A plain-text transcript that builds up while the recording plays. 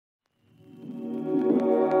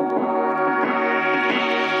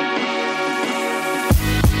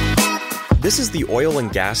This is the Oil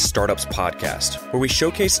and Gas Startups Podcast, where we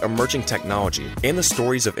showcase emerging technology and the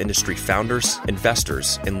stories of industry founders,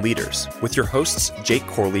 investors, and leaders with your hosts, Jake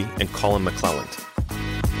Corley and Colin McClelland.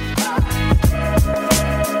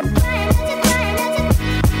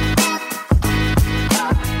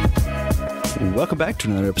 Welcome back to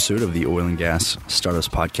another episode of the Oil and Gas Startups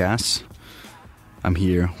Podcast. I'm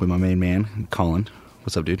here with my main man, Colin.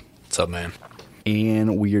 What's up, dude? What's up, man?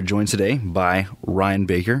 And we are joined today by Ryan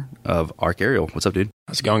Baker of Arc Aerial. What's up, dude?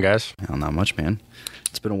 How's it going, guys? Well, not much, man.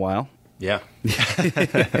 It's been a while. Yeah.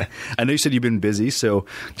 I know you said you've been busy, so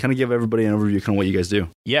kind of give everybody an overview of kind of what you guys do.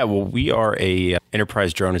 Yeah, well, we are a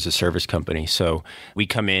enterprise drone as a service company. So we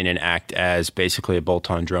come in and act as basically a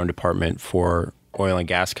bolt-on drone department for oil and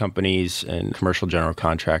gas companies and commercial general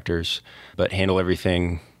contractors, but handle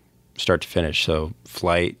everything start to finish. So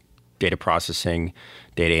flight, data processing,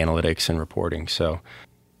 data analytics, and reporting. So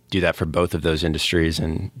do that for both of those industries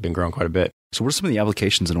and been growing quite a bit. So what are some of the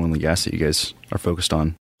applications in oil and gas that you guys are focused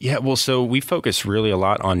on? Yeah, well, so we focus really a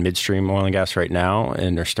lot on midstream oil and gas right now,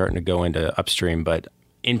 and they're starting to go into upstream. But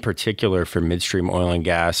in particular for midstream oil and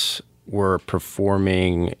gas, we're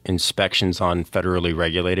performing inspections on federally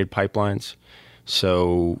regulated pipelines.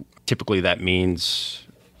 So typically that means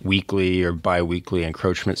weekly or biweekly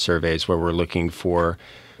encroachment surveys where we're looking for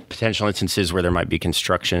potential instances where there might be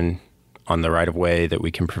construction on the right-of-way that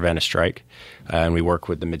we can prevent a strike. And we work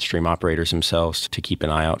with the midstream operators themselves to keep an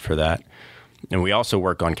eye out for that. And we also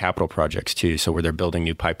work on capital projects too. So where they're building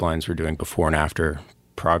new pipelines, we're doing before and after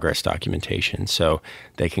progress documentation. So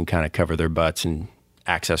they can kind of cover their butts and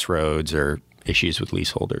access roads or issues with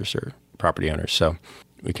leaseholders or property owners. So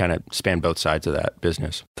we kind of span both sides of that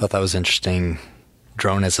business. Thought that was interesting.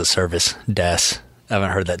 Drone as a service, DAS. I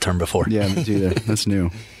haven't heard that term before. Yeah, me too. That's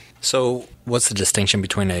new. So what's the distinction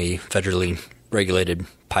between a federally regulated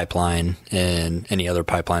pipeline and any other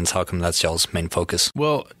pipelines? How come that's y'all's main focus?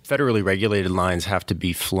 Well, federally regulated lines have to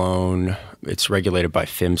be flown. It's regulated by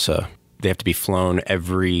PHMSA. They have to be flown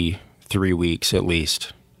every 3 weeks at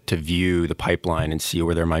least to view the pipeline and see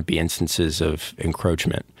where there might be instances of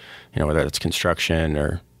encroachment, whether it's construction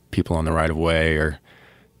or people on the right of way or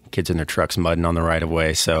kids in their trucks mudding on the right of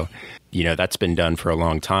way. So, that's been done for a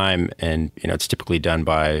long time, and, it's typically done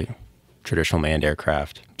by traditional manned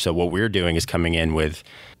aircraft. So what we're doing is coming in with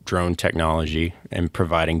drone technology and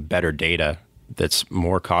providing better data that's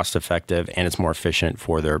more cost effective and it's more efficient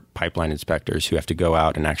for their pipeline inspectors who have to go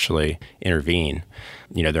out and actually intervene.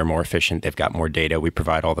 They're more efficient. They've got more data. We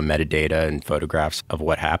provide all the metadata and photographs of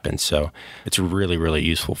what happens. So it's really, really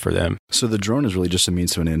useful for them. So the drone is really just a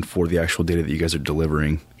means to an end for the actual data that you guys are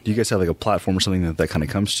delivering. Do you guys have like a platform or something that kind of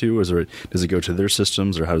comes to? Or does it go to their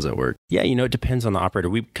systems, or how does that work? Yeah, it depends on the operator.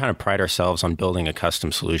 We kind of pride ourselves on building a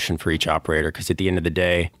custom solution for each operator because at the end of the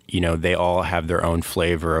day, they all have their own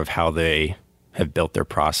flavor of how they have built their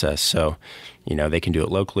process. So, they can do it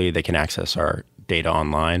locally. They can access our data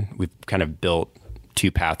online. We've kind of built two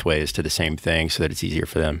pathways to the same thing so that it's easier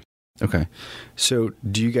for them. Okay. So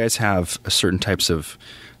do you guys have certain types of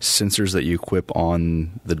sensors that you equip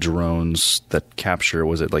on the drones that capture,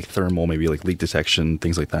 was it like thermal, maybe like leak detection,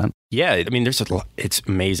 things like that? Yeah. It's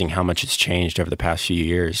amazing how much it's changed over the past few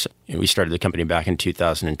years. We started the company back in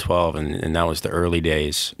 2012 and that was the early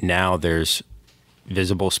days. Now there's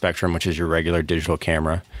visible spectrum, which is your regular digital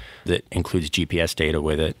camera that includes GPS data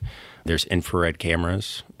with it. There's infrared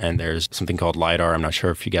cameras, and there's something called LiDAR. I'm not sure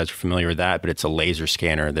if you guys are familiar with that, but it's a laser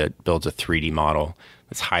scanner that builds a 3D model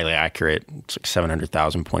that's highly accurate. It's like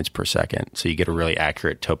 700,000 points per second. So you get a really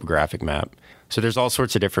accurate topographic map. So there's all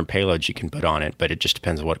sorts of different payloads you can put on it, but it just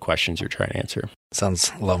depends on what questions you're trying to answer.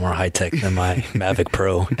 Sounds a lot more high-tech than my Mavic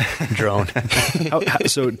Pro drone.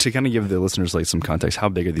 So to kind of give the listeners like some context, how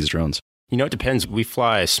big are these drones? It depends. We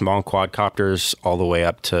fly small quadcopters all the way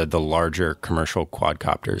up to the larger commercial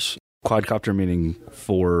quadcopters. Quadcopter meaning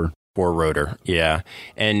four rotor, yeah.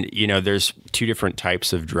 And, there's two different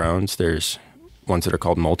types of drones. There's ones that are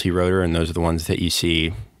called multi-rotor, and those are the ones that you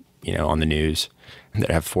see, on the news that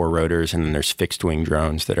have four rotors. And then there's fixed-wing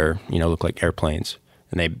drones that are, look like airplanes.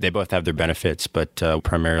 And they both have their benefits, but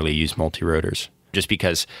primarily use multi-rotors just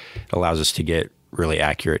because it allows us to get really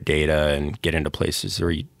accurate data and get into places where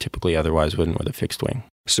you typically otherwise wouldn't with a fixed wing.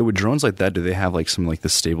 So with drones like that, do they have like some like the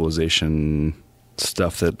stabilization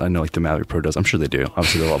stuff that I know like the Mavic Pro does? I'm sure they do.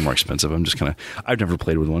 Obviously they're a lot more expensive. I've never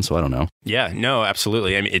played with one, so I don't know. Yeah, no,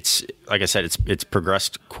 absolutely. I mean, it's like I said, it's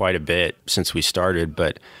progressed quite a bit since we started,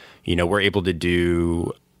 but we're able to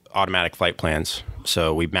do automatic flight plans.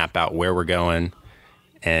 So we map out where we're going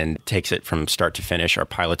and it takes it from start to finish. Our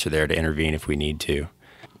pilots are there to intervene if we need to.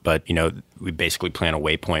 But, we basically plan a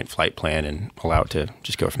waypoint flight plan and allow it to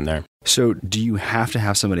just go from there. So do you have to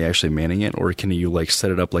have somebody actually manning it, or can you like set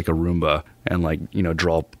it up like a Roomba and like,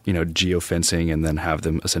 draw, geofencing and then have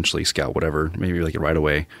them essentially scout whatever, maybe like right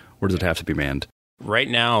away? Or does it have to be manned? Right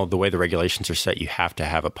now, the way the regulations are set, you have to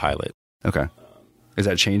have a pilot. Okay. Is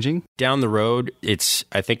that changing? Down the road,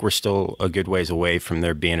 I think we're still a good ways away from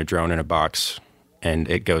there being a drone in a box and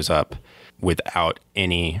it goes up without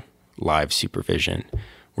any live supervision.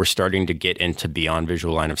 We're starting to get into beyond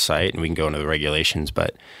visual line of sight, and we can go into the regulations.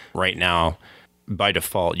 But right now, by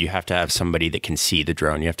default, you have to have somebody that can see the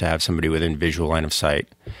drone. You have to have somebody within visual line of sight.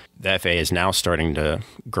 The FAA is now starting to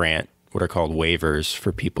grant what are called waivers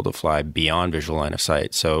for people to fly beyond visual line of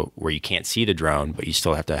sight. So where you can't see the drone, but you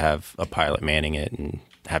still have to have a pilot manning it and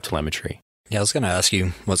have telemetry. Yeah, I was going to ask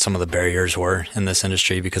you what some of the barriers were in this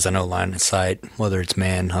industry, because I know line of sight, whether it's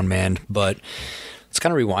manned, unmanned, but let's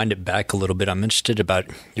kind of rewind it back a little bit. I'm interested about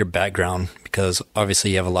your background, because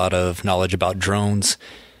obviously you have a lot of knowledge about drones,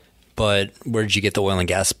 but where did you get the oil and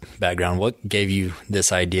gas background? What gave you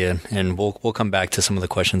this idea? And we'll come back to some of the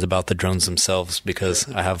questions about the drones themselves, because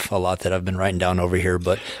I have a lot that I've been writing down over here,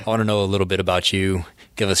 but I want to know a little bit about you.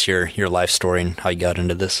 Give us your life story and how you got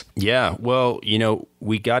into this. Yeah, well,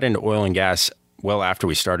 we got into oil and gas well after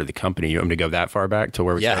we started the company. You want me to go that far back to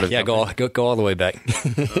where we started? Yeah, go all the way back.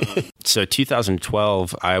 So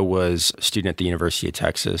 2012, I was a student at the University of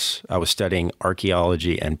Texas. I was studying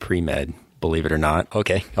archaeology and pre-med, believe it or not.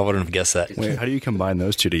 Okay, I wouldn't have guessed that. Wait, how do you combine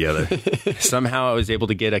those two together? Somehow I was able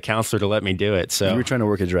to get a counselor to let me do it. So you were trying to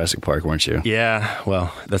work at Jurassic Park, weren't you? Yeah,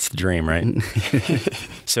 well, that's the dream, right?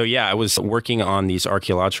 So yeah, I was working on these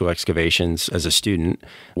archaeological excavations as a student.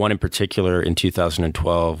 One in particular in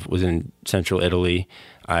 2012 was in central Italy.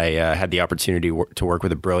 I had the opportunity to work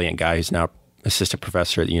with a brilliant guy who's now assistant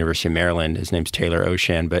professor at the University of Maryland. His name's Taylor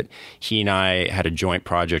Oshan, but he and I had a joint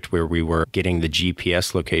project where we were getting the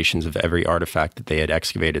GPS locations of every artifact that they had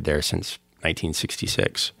excavated there since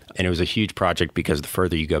 1966. And it was a huge project because the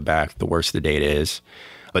further you go back, the worse the data is.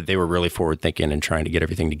 But they were really forward thinking and trying to get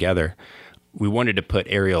everything together. We wanted to put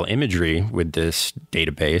aerial imagery with this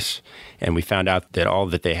database, and we found out that all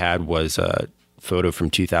that they had was a photo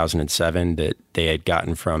from 2007 that they had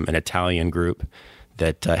gotten from an Italian group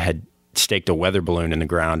that had staked a weather balloon in the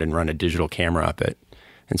ground and run a digital camera up it.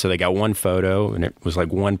 And so they got one photo, and it was like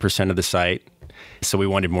 1% of the site. So we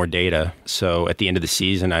wanted more data. So at the end of the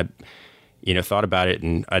season, I thought about it,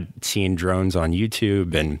 and I'd seen drones on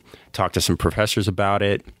YouTube and talked to some professors about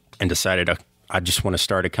it and decided I just want to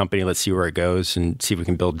start a company. Let's see where it goes and see if we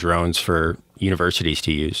can build drones for universities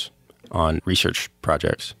to use on research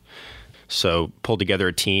projects. So pulled together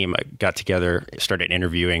a team, I got together, started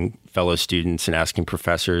interviewing fellow students and asking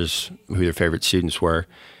professors who their favorite students were.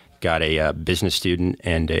 Got a business student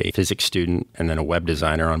and a physics student and then a web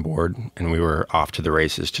designer on board. And we were off to the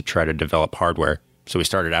races to try to develop hardware. So we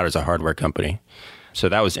started out as a hardware company. So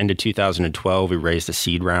that was into 2012. We raised a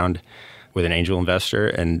seed round with an angel investor.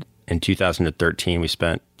 And in 2013, we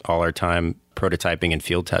spent all our time prototyping and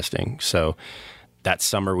field testing. So that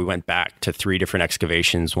summer, we went back to 3 different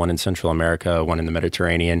excavations, one in Central America, one in the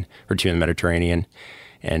Mediterranean, or 2 in the Mediterranean,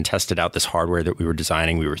 and tested out this hardware that we were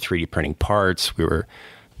designing. We were 3D printing parts. We were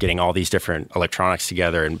getting all these different electronics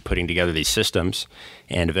together and putting together these systems,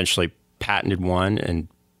 and eventually patented one and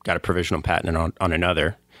got a provisional patent on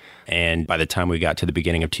another. And by the time we got to the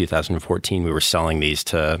beginning of 2014, we were selling these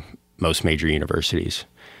to most major universities.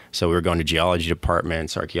 So we were going to geology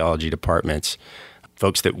departments, archaeology departments,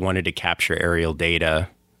 folks that wanted to capture aerial data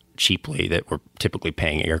cheaply that were typically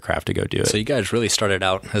paying aircraft to go do it. So you guys really started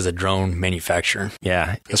out as a drone manufacturer.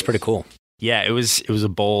 Yeah. That's pretty cool. Yeah, it was a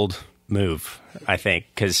bold move, I think,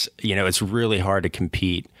 because, it's really hard to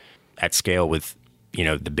compete at scale with,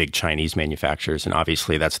 the big Chinese manufacturers. And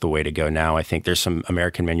obviously that's the way to go now. I think there's some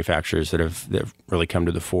American manufacturers that have really come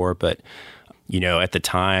to the fore, but at the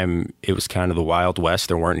time, it was kind of the Wild West.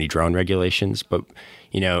 There weren't any drone regulations. But,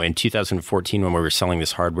 in 2014, when we were selling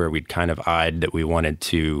this hardware, we'd kind of eyed that we wanted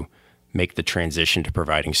to make the transition to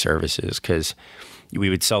providing services, because we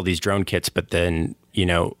would sell these drone kits, but then,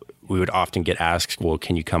 we would often get asked, well,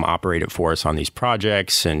 can you come operate it for us on these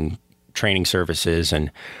projects and training services?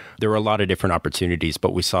 And there were a lot of different opportunities,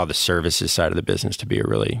 but we saw the services side of the business to be a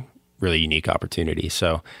really, really unique opportunity.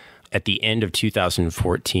 So at the end of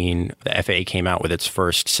 2014, the FAA came out with its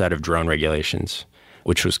first set of drone regulations,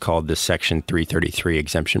 which was called the Section 333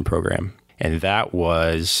 exemption program. And that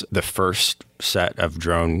was the first set of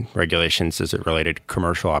drone regulations as it related to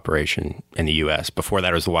commercial operation in the U.S. Before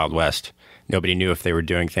that, it was the Wild West. Nobody knew if they were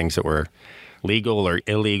doing things that were legal or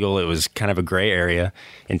illegal. It was kind of a gray area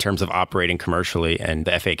in terms of operating commercially. And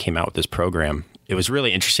the FAA came out with this program. It was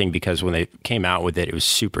really interesting because when they came out with it, it was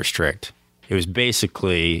super strict. it was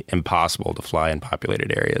basically impossible to fly in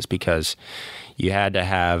populated areas because you had to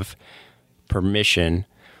have permission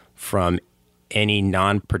from any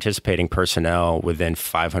non-participating personnel within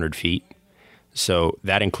 500 feet. So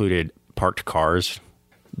that included parked cars,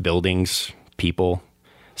 buildings, people.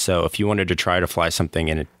 So if you wanted to try to fly something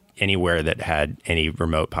in anywhere that had any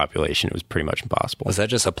remote population, it was pretty much impossible. Was that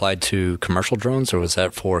just applied to commercial drones, or was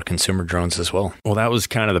that for consumer drones as well? Well, that was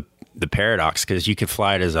kind of the paradox, because you could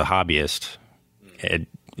fly it as a hobbyist.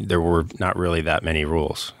 There were not really that many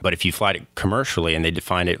rules. But if you fly it commercially, and they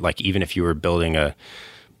defined it like even if you were building a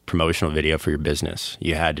promotional video for your business,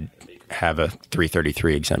 you had to have a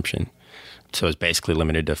 333 exemption. So it's basically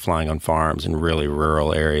limited to flying on farms in really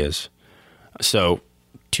rural areas. So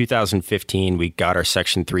 2015, we got our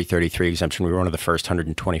Section 333 exemption. We were one of the first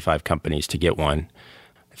 125 companies to get one.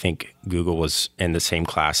 I think Google was in the same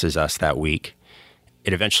class as us that week.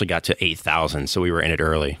 It eventually got to 8,000, so we were in it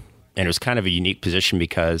early. And it was kind of a unique position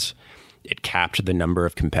because it capped the number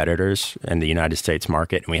of competitors in the United States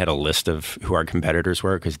market. And we had a list of who our competitors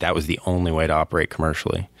were because that was the only way to operate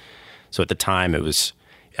commercially. So at the time,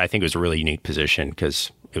 I think it was a really unique position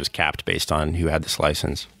because it was capped based on who had this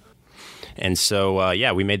license. And so,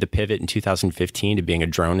 we made the pivot in 2015 to being a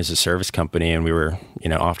drone as a service company. And we were,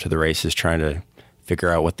 off to the races trying to figure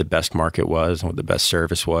out what the best market was and what the best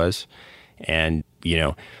service was. And,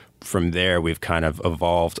 from there, we've kind of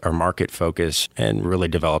evolved our market focus and really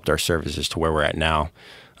developed our services to where we're at now.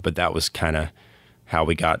 But that was kind of how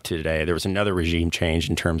we got to today. There was another regime change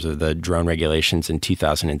in terms of the drone regulations in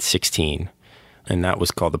 2016, and that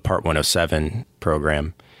was called the Part 107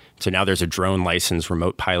 program. So now there's a drone license,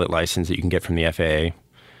 remote pilot license that you can get from the FAA.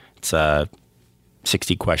 It's a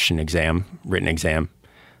 60-question exam, written exam,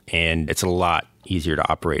 and it's a lot easier to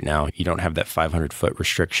operate now. You don't have that 500-foot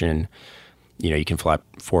restriction. You can fly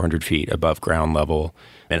 400 feet above ground level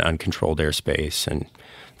in uncontrolled airspace. And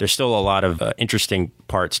there's still a lot of interesting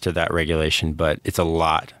parts to that regulation, but it's a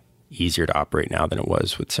lot easier to operate now than it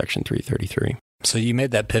was with Section 333. So you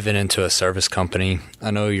made that pivot into a service company.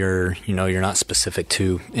 I know you're not specific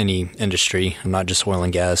to any industry, not just oil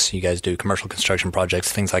and gas. You guys do commercial construction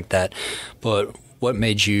projects, things like that. But what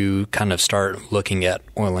made you kind of start looking at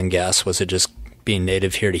oil and gas? Was it just being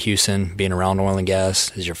native here to Houston, being around oil and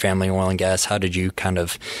gas? Is your family oil and gas? How did you kind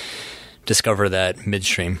of discover that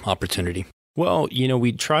midstream opportunity? Well,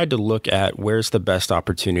 we tried to look at where's the best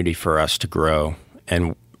opportunity for us to grow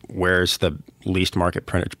and where's the least market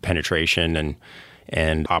penetration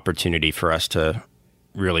and opportunity for us to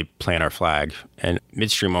really plant our flag. And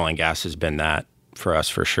midstream oil and gas has been that for us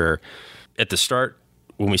for sure. At the start,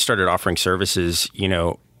 when we started offering services,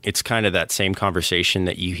 it's kind of that same conversation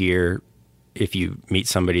that you hear if you meet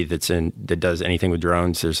somebody that does anything with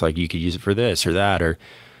drones. There's like, you could use it for this or that, or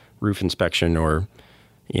roof inspection, or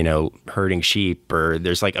herding sheep, or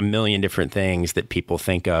there's like a million different things that people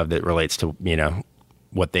think of that relates to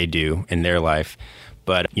what they do in their life.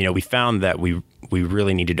 But we found that we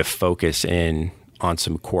really needed to focus in on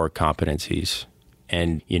some core competencies,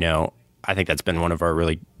 and I think that's been one of our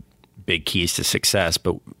really big keys to success.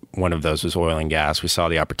 But one of those was oil and gas. We saw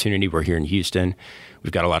the opportunity. We're here in Houston.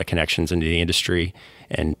 We've got a lot of connections into the industry,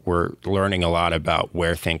 and we're learning a lot about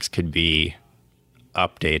where things could be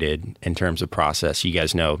updated in terms of process. You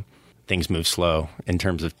guys know things move slow in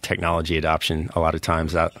terms of technology adoption a lot of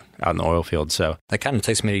times out in the oil field. So that kind of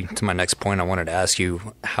takes me to my next point. I wanted to ask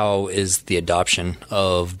you, how is the adoption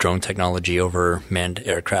of drone technology over manned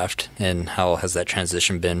aircraft, and how has that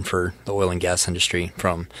transition been for the oil and gas industry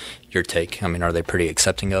from your take? I mean, are they pretty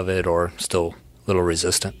accepting of it or still a little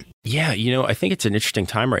resistant? Yeah, I think it's an interesting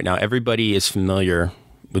time right now. Everybody is familiar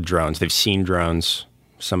with drones. They've seen drones.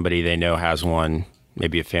 Somebody they know has one,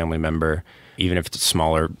 maybe a family member, even if it's a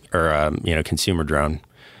smaller or consumer drone.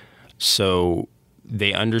 So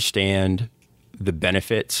they understand the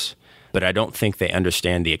benefits, but I don't think they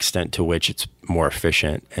understand the extent to which it's more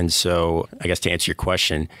efficient. And so I guess to answer your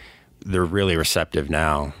question, they're really receptive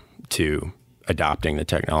now to adopting the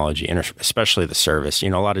technology, and especially the service. A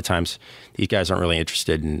lot of times these guys aren't really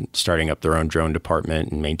interested in starting up their own drone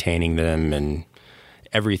department and maintaining them and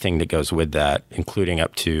everything that goes with that, including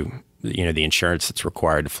up to the insurance that's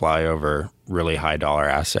required to fly over really high dollar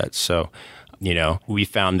assets. So, we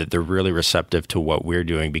found that they're really receptive to what we're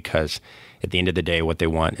doing because at the end of the day, what they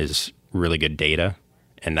want is really good data,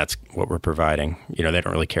 and that's what we're providing. They don't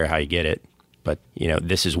really care how you get it, but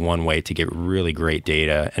this is one way to get really great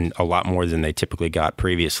data, and a lot more than they typically got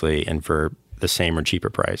previously, and for the same or cheaper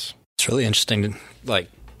price. It's really interesting to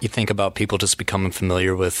you think about people just becoming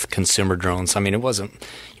familiar with consumer drones. I mean, it wasn't,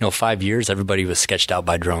 5 years, everybody was sketched out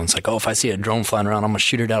by drones. Like, oh, if I see a drone flying around, I'm going to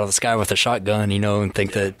shoot it out of the sky with a shotgun, and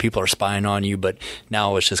think that people are spying on you. But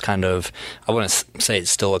now it's just kind of, I wouldn't say it's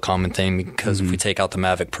still a common thing, because if we take out the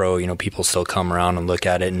Mavic Pro, people still come around and look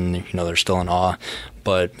at it, and, they're still in awe.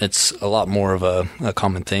 But it's a lot more of a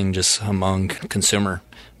common thing just among consumer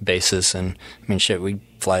basis. And I mean, shit, we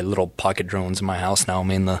fly little pocket drones in my house now. I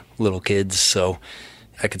mean, the little kids. So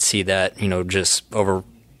I could see that, just over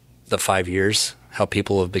the 5 years, how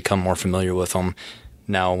people have become more familiar with them.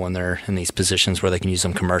 Now when they're in these positions where they can use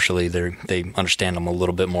them commercially, they understand them a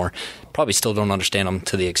little bit more. Probably still don't understand them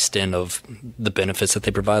to the extent of the benefits that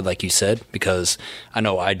they provide, like you said, because I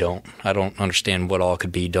know I don't understand what all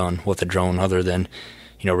could be done with a drone other than,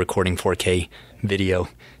 recording 4K video.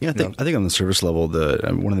 Yeah, I think on the service level,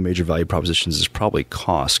 one of the major value propositions is probably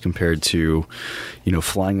cost compared to,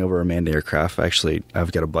 flying over a manned aircraft. Actually,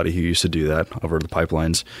 I've got a buddy who used to do that over the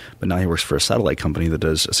pipelines, but now he works for a satellite company that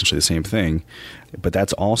does essentially the same thing. But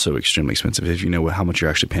that's also extremely expensive if you know how much you're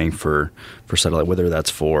actually paying for satellite, whether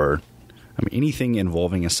that's for... anything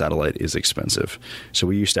involving a satellite is expensive. So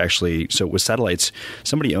we used to with satellites,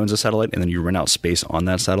 somebody owns a satellite and then you rent out space on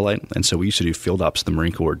that satellite. And so we used to do field ops at the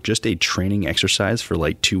Marine Corps, just a training exercise for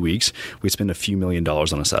like 2 weeks. We'd spend a few $1 million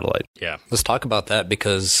on a satellite. Yeah. Let's talk about that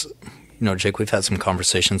because, Jake, we've had some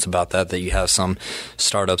conversations about that you have some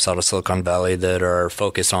startups out of Silicon Valley that are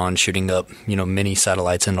focused on shooting up, mini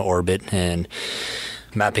satellites into orbit and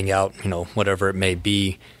mapping out, whatever it may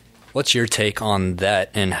be. What's your take on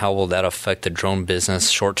that, and how will that affect the drone business,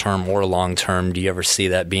 short-term or long-term? Do you ever see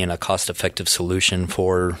that being a cost-effective solution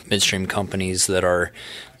for midstream companies that are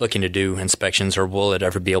looking to do inspections, or will it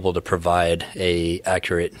ever be able to provide a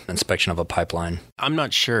accurate inspection of a pipeline? I'm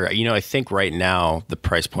not sure. I think right now the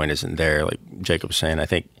price point isn't there, like Jacob was saying. I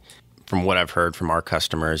think from what I've heard from our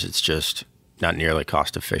customers, it's just not nearly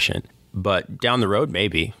cost-efficient. But down the road,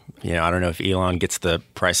 maybe. I don't know if Elon gets the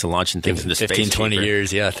price of launching things into space. 15, 20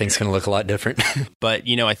 years, yeah, things going to look a lot different. But,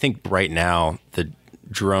 I think right now the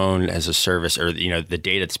drone as a service, or, the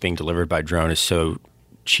data that's being delivered by drone is so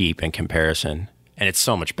cheap in comparison. And it's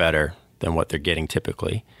so much better than what they're getting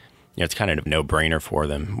typically. It's kind of a no-brainer for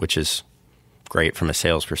them, which is great from a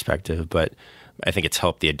sales perspective. But I think it's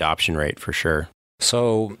helped the adoption rate for sure.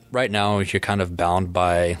 So right now you're kind of bound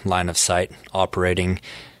by line of sight operating.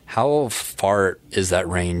 How far is that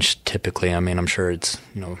range typically? I mean, I'm sure it's,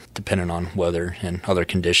 dependent on weather and other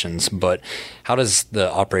conditions, but how does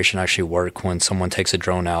the operation actually work when someone takes a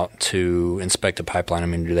drone out to inspect a pipeline? I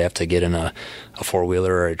mean, do they have to get in a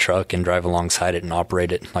four-wheeler or a truck and drive alongside it and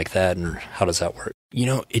operate it like that? Or how does that work?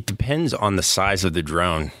 It depends on the size of the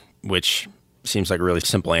drone, which seems like a really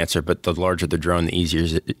simple answer, but the larger the drone, the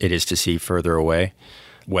easier it is to see further away.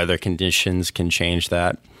 Weather conditions can change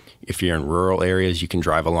that. If you're in rural areas, you can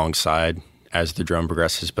drive alongside as the drone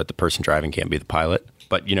progresses, but the person driving can't be the pilot.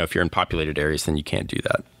 But, if you're in populated areas, then you can't do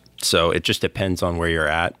that. So it just depends on where you're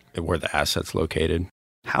at and where the asset's located.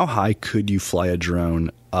 How high could you fly a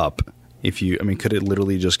drone up? Could it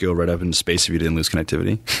literally just go right up into space if you didn't lose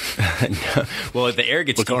connectivity? No. Well, the air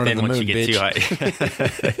gets too thin once you get too high.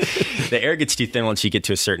 The air gets too thin once you get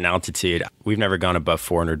to a certain altitude. We've never gone above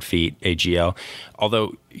 400 feet AGL,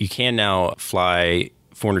 although you can now fly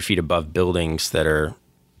 400 feet above buildings that are,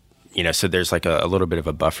 so there's like a little bit of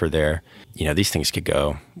a buffer there. These things could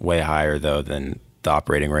go way higher, though, than the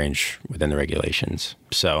operating range within the regulations.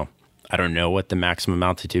 So I don't know what the maximum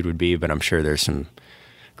altitude would be, but I'm sure there's some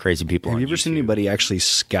crazy people. Have you ever seen anybody actually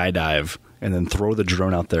skydive and then throw the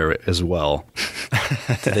drone out there as well?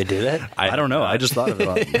 Did they do that? I don't know. I just thought of it.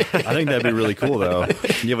 I think that'd be really cool, though.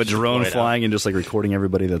 You have a drone flying and just like recording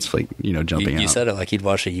everybody that's like, jumping out. You said it like you'd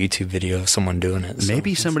watch a YouTube video of someone doing it. So.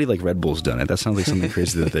 Maybe somebody like Red Bull's done it. That sounds like something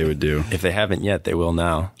crazy that they would do. If they haven't yet, they will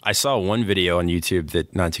now. I saw one video on YouTube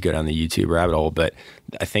that, not to go down the YouTube rabbit hole, but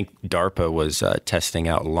I think DARPA was testing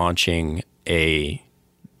out launching a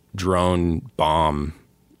drone bomb,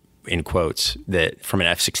 in quotes, that from an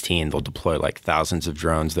F-16 they'll deploy like thousands of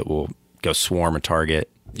drones that will go swarm a target.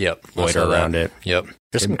 Yep. Loiter around it. Yep.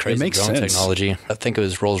 There's some crazy drone technology. I think it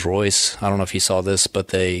was Rolls-Royce. I don't know if you saw this, but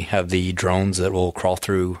they have the drones that will crawl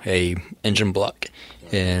through a engine block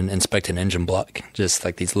and inspect an engine block, just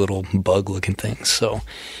like these little bug-looking things. So,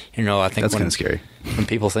 I think that's kind of scary. When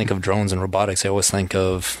people think of drones and robotics, they always think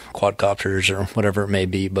of quadcopters or whatever it may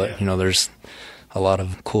be. But, there's a lot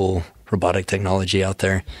of cool robotic technology out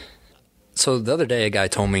there. So the other day, a guy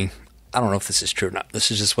told me, I don't know if this is true or not,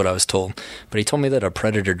 this is just what I was told, but he told me that a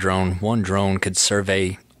Predator drone, one drone could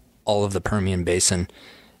survey all of the Permian Basin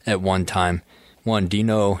at one time. One, do you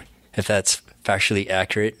know if that's factually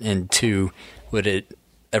accurate? And two, would it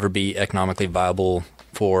ever be economically viable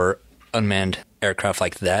for unmanned aircraft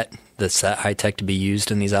like that, that's that high tech, to be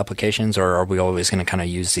used in these applications? Or are we always going to kind of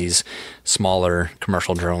use these smaller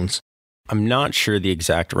commercial drones? I'm not sure the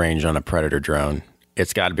exact range on a Predator drone.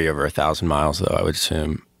 It's got to be over 1,000 miles, though, I would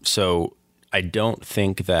assume. So I don't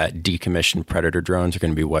think that decommissioned Predator drones are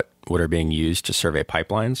going to be what are being used to survey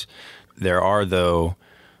pipelines. There are, though,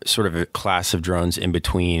 sort of a class of drones in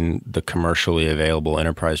between the commercially available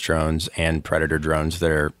enterprise drones and Predator drones that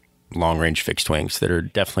are long-range fixed wings that are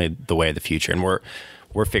definitely the way of the future. And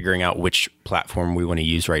we're figuring out which platform we want to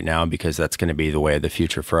use right now, because that's going to be the way of the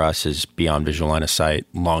future for us, is beyond visual line of sight,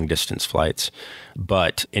 long-distance flights.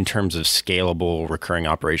 But in terms of scalable, recurring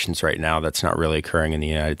operations right now, that's not really occurring in the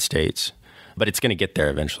United States. But it's going to get there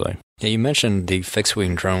eventually. Yeah, you mentioned the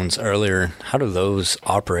fixed-wing drones earlier. How do those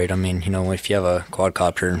operate? I mean, if you have a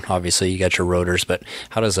quadcopter, obviously you got your rotors, but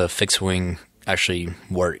how does a fixed-wing actually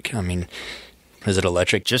work? I mean, is it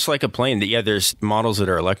electric? Just like a plane. Yeah, there's models that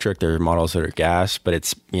are electric, there are models that are gas, but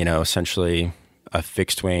it's, essentially a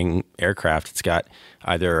fixed-wing aircraft. It's got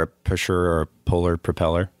either a pusher or a polar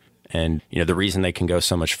propeller. And, the reason they can go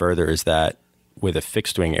so much further is that with a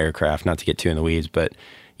fixed-wing aircraft, not to get too in the weeds, but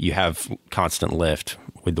you have constant lift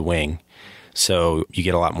with the wing. So you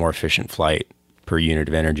get a lot more efficient flight per unit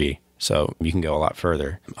of energy. So you can go a lot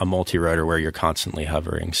further. A multi-rotor where you're constantly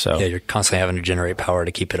hovering. So yeah, you're constantly having to generate power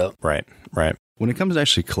to keep it up. Right. When it comes to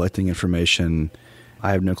actually collecting information,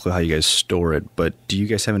 I have no clue how you guys store it, but do you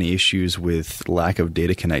guys have any issues with lack of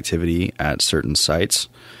data connectivity at certain sites?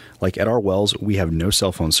 Like at our wells, we have no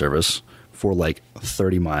cell phone service for like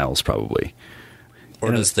 30 miles probably.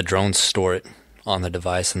 Or does the drone store it on the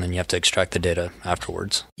device and then you have to extract the data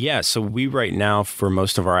afterwards? Yeah, so we right now, for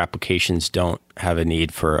most of our applications, don't have a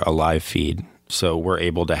need for a live feed. So we're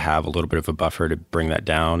able to have a little bit of a buffer to bring that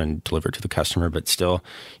down and deliver it to the customer. But still,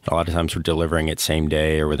 a lot of times we're delivering it same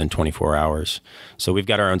day or within 24 hours. So we've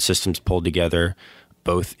got our own systems pulled together,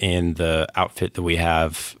 both in the outfit that we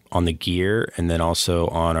have on the gear and then also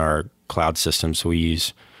on our cloud system. So we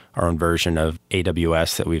use our own version of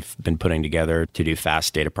AWS that we've been putting together to do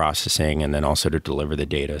fast data processing and then also to deliver the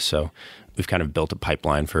data. So we've kind of built a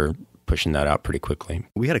pipeline for pushing that out pretty quickly.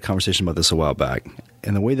 We had a conversation about this a while back,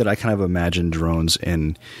 and the way that I kind of imagine drones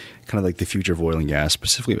in kind of like the future of oil and gas,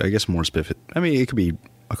 specifically, I guess more specific, I mean, it could be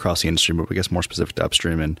across the industry, but I guess more specific to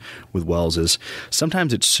upstream and with wells, is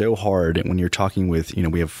sometimes it's so hard when you're talking with,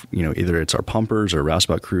 we have, either it's our pumpers or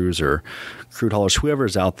roustabout crews or crude haulers, whoever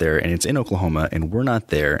is out there, and it's in Oklahoma and we're not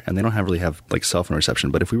there and they don't really have like cell phone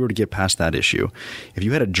reception. But if we were to get past that issue, if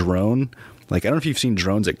you had a drone, like, I don't know if you've seen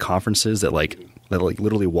drones at conferences that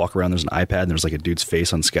literally walk around, there's an iPad and there's like a dude's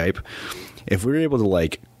face on Skype. If we were able to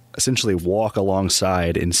like essentially walk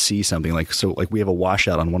alongside and see something like we have a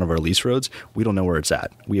washout on one of our lease roads, we don't know where it's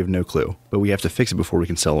at. We have no clue, but we have to fix it before we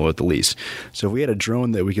can sell it at the lease. So if we had a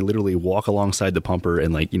drone that we could literally walk alongside the pumper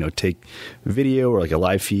and take video or like a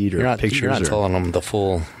live feed or pictures. You're not telling them the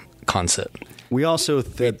full concept. We also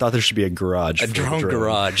thought there should be a garage. A drone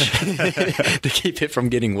garage to keep it from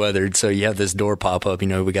getting weathered. So you have this door pop up.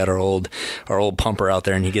 We got our old pumper out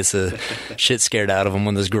there and he gets the shit scared out of him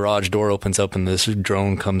when this garage door opens up and this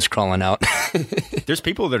drone comes crawling out. There's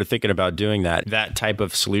people that are thinking about doing that type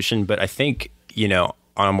of solution. But I think,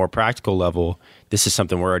 on a more practical level, this is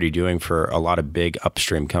something we're already doing for a lot of big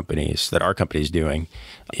upstream companies that our company is doing,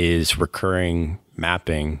 is recurring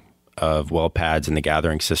mapping of well pads and the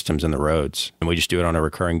gathering systems and the roads. And we just do it on a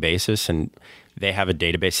recurring basis. And they have a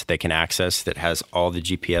database that they can access that has all the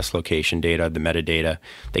GPS location data, the metadata.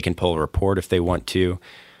 They can pull a report if they want to.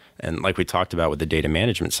 And like we talked about with the data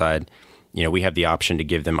management side, we have the option to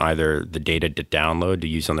give them either the data to download to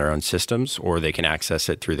use on their own systems, or they can access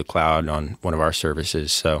it through the cloud on one of our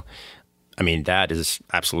services. So, I mean, that is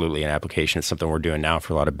absolutely an application. It's something we're doing now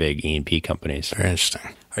for a lot of big E&P companies. Very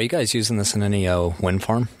interesting. Are you guys using this in any wind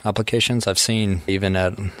farm applications? I've seen even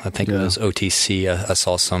at, I think it was OTC, I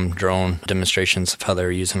saw some drone demonstrations of how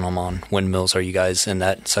they're using them on windmills. Are you guys in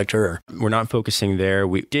that sector? Or? We're not focusing there.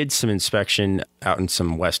 We did some inspection out in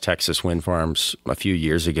some West Texas wind farms a few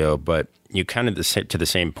years ago, but you kind of to the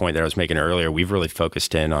same point that I was making earlier, we've really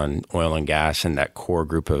focused in on oil and gas and that core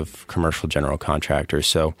group of commercial general contractors.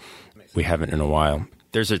 So we haven't in a while.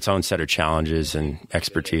 There's its own set of challenges and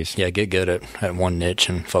expertise. Yeah, get good at one niche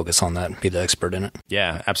and focus on that, be the expert in it.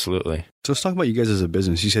 Yeah, absolutely. So let's talk about you guys as a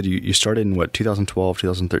business. You said you started in 2012,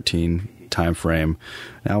 2013 timeframe.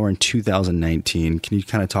 Now we're in 2019. Can you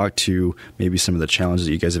kind of talk to maybe some of the challenges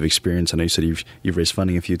that you guys have experienced? I know you said you've raised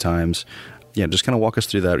funding a few times. Yeah, just kind of walk us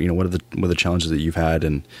through that. What are the challenges that you've had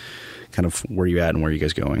and kind of where you at and where are you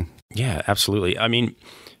guys going? Yeah, absolutely. I mean,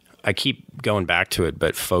 I keep going back to it,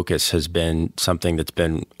 but focus has been something that's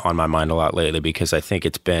been on my mind a lot lately because I think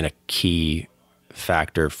it's been a key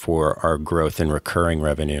factor for our growth in recurring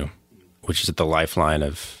revenue, which is the lifeline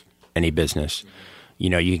of any business. You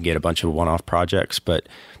know, you can get a bunch of one-off projects, but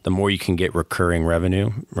the more you can get recurring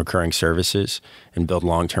revenue, recurring services, and build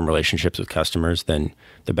long-term relationships with customers, then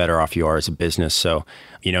the better off you are as a business. So,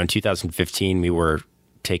 you know, in 2015, we were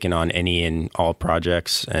taking on any and all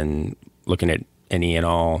projects and looking at any and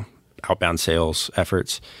all outbound sales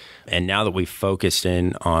efforts. And now that we've focused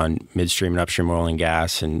in on midstream and upstream oil and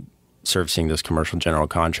gas and servicing those commercial general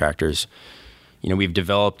contractors, you know, we've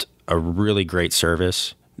developed a really great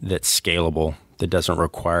service that's scalable, that doesn't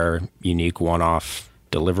require unique one-off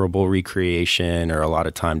deliverable recreation or a lot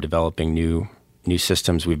of time developing new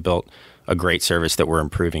systems. We've built a great service that we're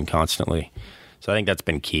improving constantly. So I think that's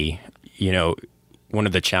been key. You know, one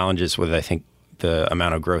of the challenges with, I think, the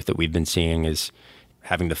amount of growth that we've been seeing is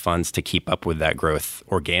having the funds to keep up with that growth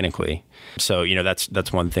organically. So, you know,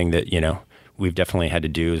 that's one thing that, you know, we've definitely had to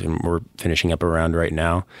do, and we're finishing up around right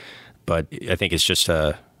now. But I think it's just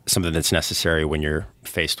something that's necessary when you're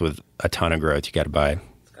faced with a ton of growth. You got to buy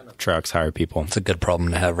trucks, hire people. It's a good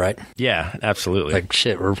problem to have, right? Yeah, absolutely. Like,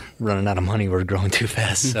 shit, we're running out of money. We're growing too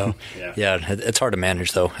fast. So, yeah, it's hard to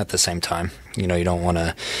manage, though, at the same time. You know, you don't want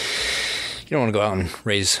to go out and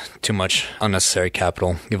raise too much unnecessary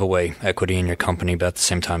capital, give away equity in your company, but at the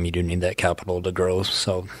same time, you do need that capital to grow.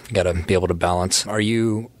 So you got to be able to balance.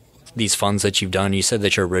 These funds that you've done, you said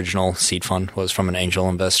that your original seed fund was from an angel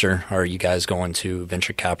investor. Are you guys going to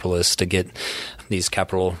venture capitalists to get these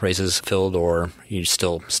capital raises filled, or are you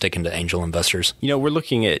still sticking to angel investors? You know, we're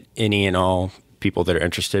looking at any and all people that are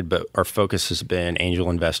interested, but our focus has been angel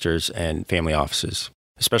investors and family offices,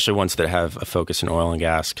 especially ones that have a focus in oil and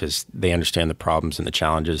gas because they understand the problems and the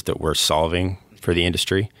challenges that we're solving for the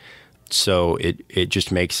industry. So it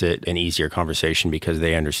just makes it an easier conversation because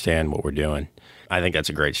they understand what we're doing. I think that's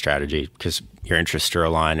a great strategy because your interests are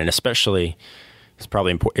aligned, and especially it's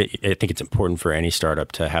probably important. I think it's important for any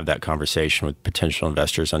startup to have that conversation with potential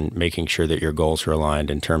investors on making sure that your goals are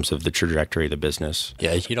aligned in terms of the trajectory of the business.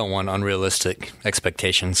 Yeah, you don't want unrealistic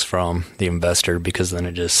expectations from the investor because then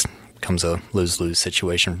it just becomes a lose-lose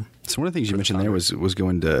situation. So one of the things you mentioned there was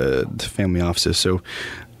going to family offices. So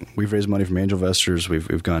we've raised money from angel investors.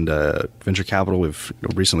 We've gone to venture capital. We've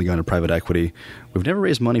recently gone to private equity. We've never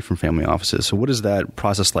raised money from family offices. So what is that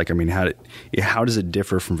process like? I mean, how does it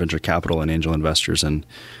differ from venture capital and angel investors, and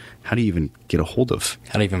how do you even get a hold of?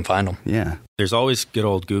 How do you even find them? Yeah. There's always good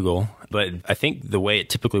old Google, but I think the way it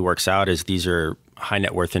typically works out is these are high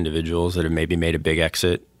net worth individuals that have maybe made a big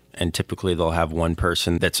exit, and typically they'll have one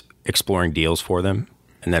person that's exploring deals for them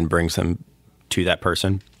and then brings them to that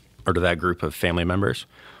person or to that group of family members.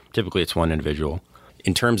 Typically, it's one individual.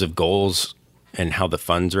 In terms of goals and how the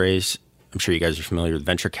funds raise, I'm sure you guys are familiar with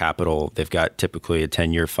venture capital. They've got typically a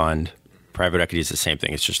 10-year fund. Private equity is the same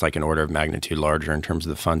thing. It's just like an order of magnitude larger in terms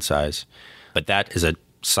of the fund size. But that is a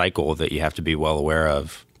cycle that you have to be well aware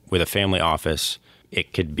of. With a family office,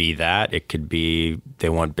 it could be that. It could be they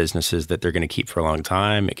want businesses that they're going to keep for a long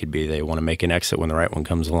time. It could be they want to make an exit when the right one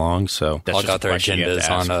comes along. So that's all got their agendas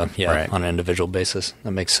on an individual basis.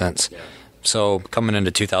 That makes sense. Yeah. So coming into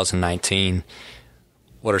 2019,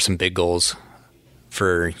 what are some big goals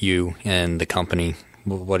for you and the company?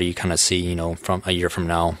 What do you kind of see, from a year from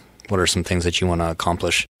now? What are some things that you want to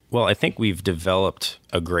accomplish? Well, I think we've developed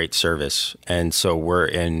a great service, and so we're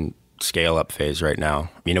in scale-up phase right now.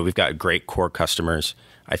 We've got great core customers.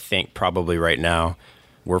 I think probably right now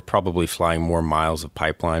we're probably flying more miles of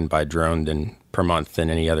pipeline by drone per month than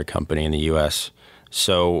any other company in the U.S.,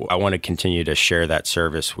 so I want to continue to share that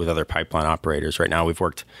service with other pipeline operators. Right now, we've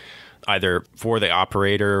worked either for the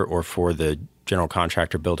operator or for the general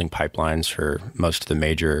contractor building pipelines for most of the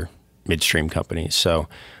major midstream companies. So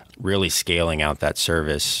really scaling out that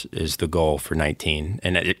service is the goal for 19.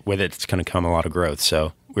 And with it, it's going to come a lot of growth.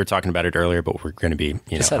 So we were talking about it earlier, but we're going to be,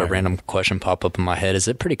 Just had a random question pop up in my head. Is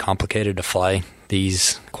it pretty complicated to fly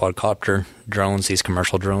these quadcopter drones, these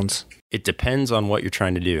commercial drones? It depends on what you're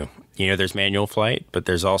trying to do. There's manual flight, but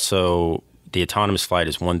there's also the autonomous flight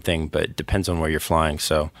is one thing, but it depends on where you're flying.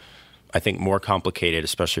 So I think more complicated,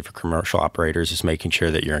 especially for commercial operators, is making sure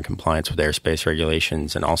that you're in compliance with airspace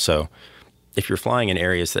regulations. And also, if you're flying in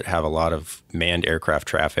areas that have a lot of manned aircraft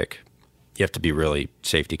traffic, you have to be really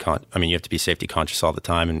you have to be safety conscious all the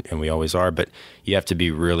time, and we always are, but you have to be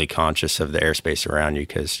really conscious of the airspace around you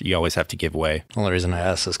because you always have to give way. The only reason I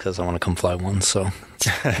ask is because I want to come fly one, so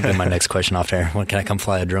That's been my next question off there. When can I come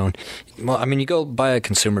fly a drone? Well, I mean, you go buy a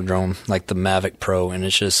consumer drone like the Mavic Pro, and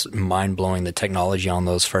it's just mind-blowing, the technology on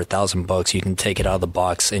those. For $1,000, you can take it out of the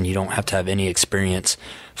box, and you don't have to have any experience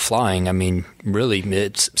flying. I mean, really,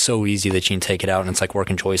 it's so easy that you can take it out, and it's like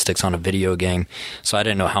working joysticks on a video game. So I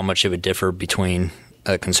didn't know how much it would differ between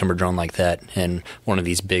a consumer drone like that and one of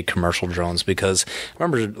these big commercial drones, because I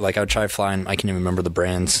remember, like, I would try flying, I can't even remember the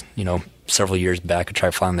brands, several years back. I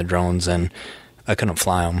tried flying the drones and I couldn't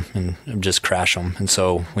fly them and just crash them. And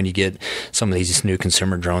so when you get some of these new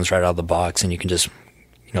consumer drones right out of the box and you can just,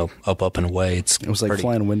 up and away, it was like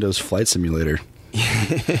flying Windows Flight Simulator.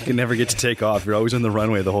 You can never get to take off. You're always on the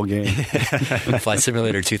runway the whole game. Flight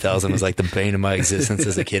Simulator 2000 was like the bane of my existence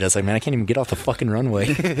as a kid. I was like, man, I can't even get off the fucking runway.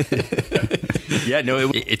 Yeah,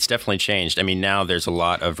 no, it's definitely changed. I mean, now there's a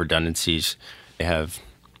lot of redundancies. They have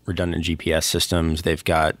redundant GPS systems. They've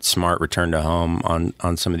got smart return to home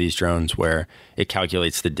on some of these drones where it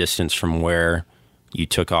calculates the distance from where you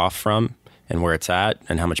took off from and where it's at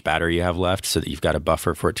and how much battery you have left, so that you've got a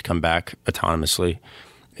buffer for it to come back autonomously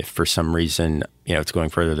if for some reason, it's going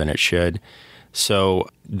further than it should. So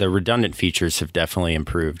the redundant features have definitely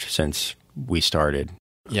improved since we started.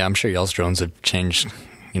 Yeah, I'm sure y'all's drones have changed,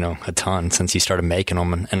 a ton since you started making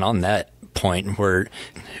them. And on that point,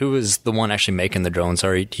 who is the one actually making the drones?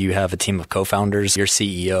 Do you have a team of co-founders? Your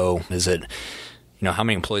CEO, is it, how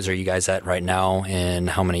many employees are you guys at right now? And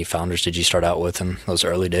how many founders did you start out with in those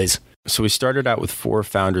early days? So we started out with 4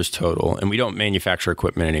 founders total, and we don't manufacture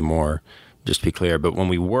equipment anymore, just to be clear. But when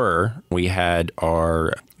we had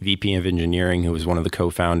our VP of engineering, who was one of the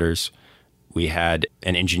co-founders. We had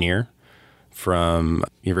an engineer from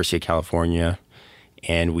University of California,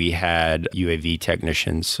 and we had UAV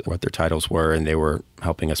technicians, what their titles were, and they were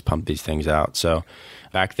helping us pump these things out. So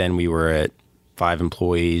back then we were at 5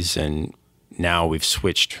 employees, and now we've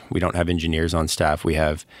switched. We don't have engineers on staff. We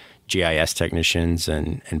have GIS technicians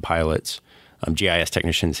and pilots. GIS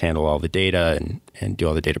technicians handle all the data and do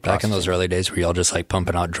all the data processing. Back in those early days, were y'all just like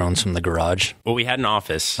pumping out drones from the garage? Well, we had an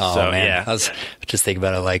office. Oh, so, man. Yeah. I was just thinking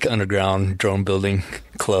about it, like underground drone building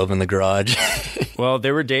club in the garage. Well,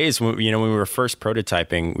 there were days when we were first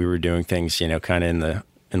prototyping, we were doing things, kind of in the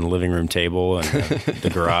living room table and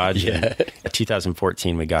the garage. Yeah. And in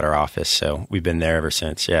 2014, we got our office, so we've been there ever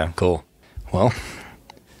since. Yeah. Cool. Well,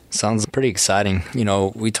 sounds pretty exciting.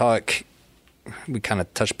 We kind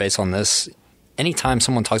of touch base on this. Anytime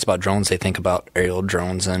someone talks about drones, they think about aerial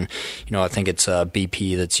drones. And, I think it's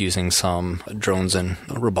BP that's using some drones and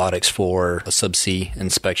robotics for subsea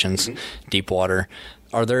inspections, deep water.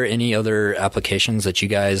 Are there any other applications that you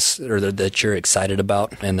guys, or that you're excited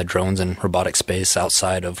about in the drones and robotic space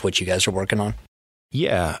outside of what you guys are working on?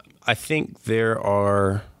 Yeah, I think there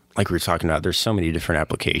are, like we were talking about, there's so many different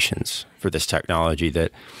applications for this technology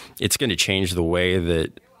that it's going to change the way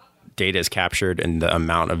that data is captured and the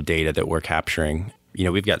amount of data that we're capturing.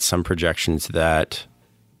 We've got some projections that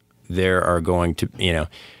there are going to,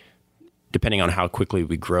 depending on how quickly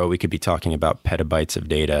we grow, we could be talking about petabytes of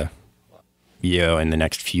data, in the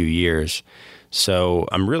next few years. So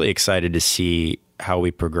I'm really excited to see how we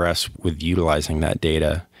progress with utilizing that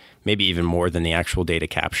data, maybe even more than the actual data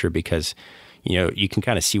capture, because, you can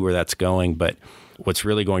kind of see where that's going. But what's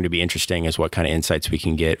really going to be interesting is what kind of insights we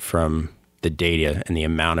can get from the data and the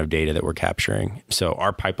amount of data that we're capturing. So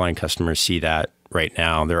our pipeline customers see that right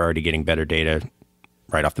now. They're already getting better data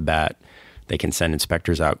right off the bat. They can send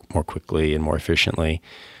inspectors out more quickly and more efficiently.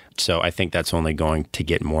 So I think that's only going to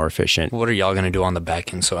get more efficient. What are y'all going to do on the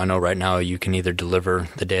back end? So I know right now you can either deliver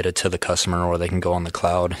the data to the customer or they can go on the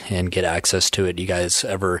cloud and get access to it. Do you guys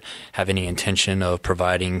ever have any intention of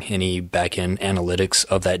providing any back end analytics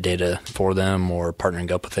of that data for them or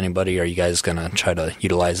partnering up with anybody? Are you guys going to try to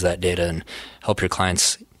utilize that data and help your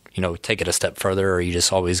clients, take it a step further? Or are you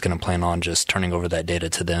just always going to plan on just turning over that data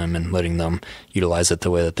to them and letting them utilize it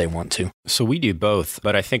the way that they want to? So we do both,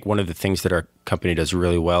 but I think one of the things that our company does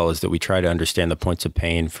really well is that we try to understand the points of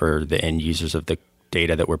pain for the end users of the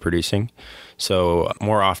data that we're producing. So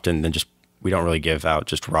more often than we don't really give out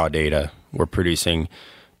just raw data. We're producing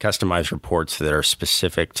customized reports that are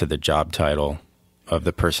specific to the job title of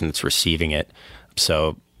the person that's receiving it.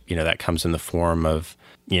 So, that comes in the form of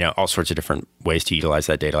all sorts of different ways to utilize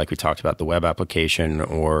that data, like we talked about, the web application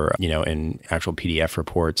or, in actual PDF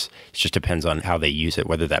reports. It just depends on how they use it,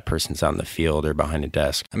 whether that person's out in the field or behind a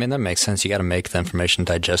desk. I mean, that makes sense. You got to make the information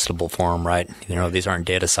digestible for them, right? These aren't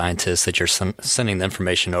data scientists that you're sending the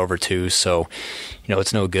information over to. So,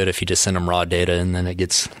 it's no good if you just send them raw data and then it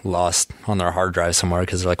gets lost on their hard drive somewhere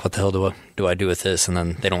because they're like, what the hell do I do with this? And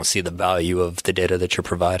then they don't see the value of the data that you're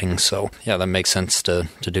providing. So, yeah, that makes sense to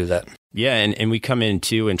do that. Yeah, and we come in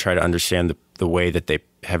too and try to understand the way that they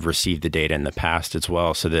have received the data in the past as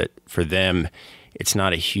well, so that for them, it's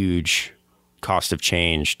not a huge cost of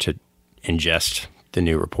change to ingest the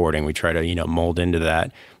new reporting. We try to, mold into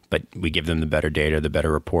that, but we give them the better data, the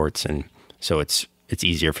better reports, and so it's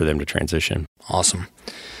easier for them to transition. Awesome.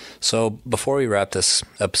 So before we wrap this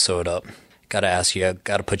episode up, got to ask you,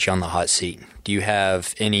 got to put you on the hot seat. Do you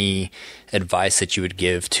have any advice that you would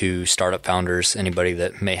give to startup founders, anybody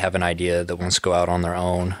that may have an idea that wants to go out on their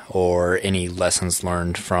own, or any lessons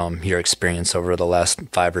learned from your experience over the last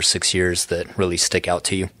 5 or 6 years that really stick out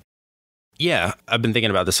to you? Yeah, I've been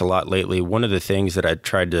thinking about this a lot lately. One of the things that I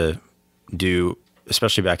tried to do,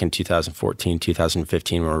 especially back in 2014,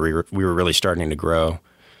 2015, when we were really starting to grow,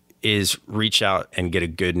 is reach out and get a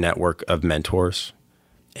good network of mentors.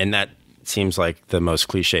 And that seems like the most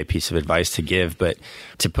cliche piece of advice to give, but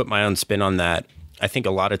to put my own spin on that, I think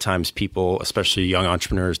a lot of times people, especially young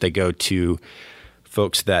entrepreneurs, they go to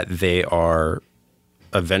folks that they are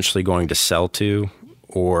eventually going to sell to,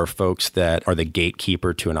 or folks that are the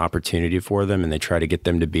gatekeeper to an opportunity for them, and they try to get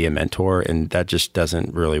them to be a mentor, and that just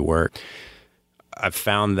doesn't really work. I've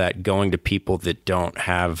found that going to people that don't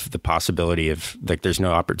have the possibility of, like, there's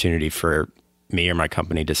no opportunity for me or my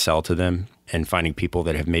company to sell to them, and finding people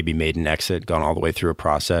that have maybe made an exit, gone all the way through a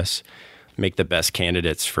process, make the best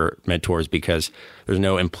candidates for mentors, because there's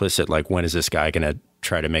no implicit, like, when is this guy going to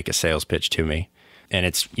try to make a sales pitch to me? And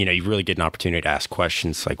it's, you really get an opportunity to ask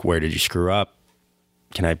questions like, where did you screw up?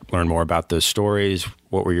 Can I learn more about those stories?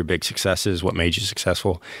 What were your big successes? What made you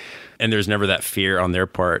successful? And there's never that fear on their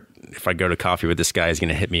part. If I go to coffee with this guy, he's going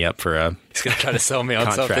to hit me up for he's going to try to sell me on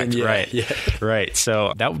contract. Something. Yeah, right. Yeah. Right.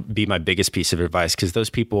 So that would be my biggest piece of advice, because those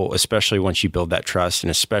people, especially once you build that trust,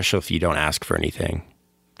 and especially if you don't ask for anything,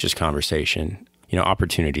 just conversation,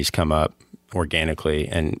 opportunities come up organically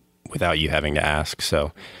and without you having to ask.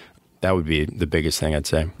 So that would be the biggest thing I'd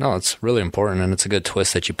say. No, it's really important, and it's a good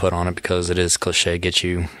twist that you put on it, because it is cliche, get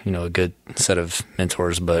you, a good set of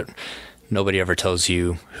mentors, but nobody ever tells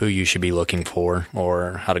you who you should be looking for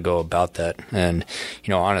or how to go about that. And,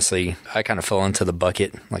 honestly, I kind of fell into the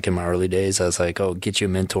bucket, like in my early days. I was like, oh, get you a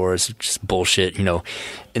mentor. It's just bullshit,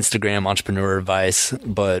 Instagram entrepreneur advice.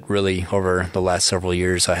 But really, over the last several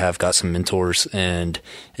years, I have got some mentors, and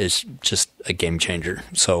it's just a game changer.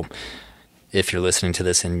 So if you're listening to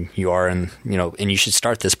this and you are, and you should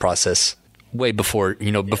start this process way before,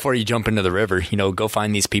 before you jump into the river, go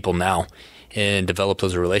find these people now and develop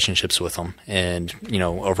those relationships with them. And,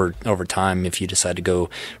 over time, if you decide to go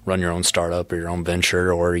run your own startup or your own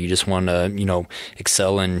venture, or you just want to,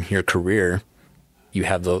 excel in your career, you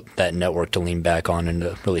have that network to lean back on and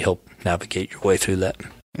to really help navigate your way through that.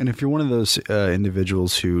 And if you're one of those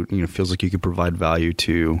individuals who, feels like you could provide value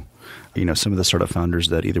to, some of the startup founders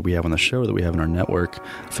that either we have on the show or that we have in our network,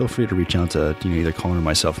 feel free to reach out to, either Colin or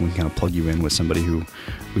myself, and we can kind of plug you in with somebody who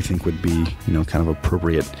we think would be, kind of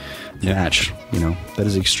appropriate match. That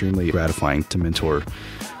is extremely gratifying to mentor,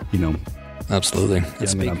 Absolutely.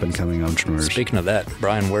 young and up-and-coming entrepreneurs. Speaking of that,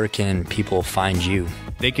 Brian, where can people find you?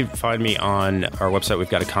 They can find me on our website. We've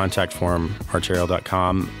got a contact form,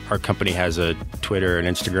 archarial.com. Our company has a Twitter and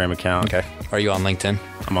Instagram account. Okay. Are you on LinkedIn?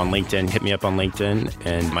 I'm on LinkedIn. Hit me up on LinkedIn.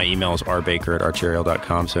 And my email is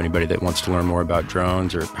rbaker@archarial.com. So anybody that wants to learn more about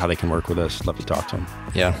drones or how they can work with us, love to talk to them.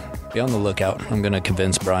 Yeah. Be on the lookout. I'm going to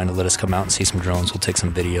convince Brian to let us come out and see some drones. We'll take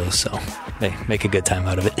some videos. So hey, make a good time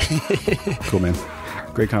out of it. Cool, man.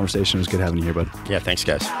 Great conversation. It was good having you here, bud. Yeah, thanks,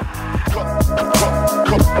 guys.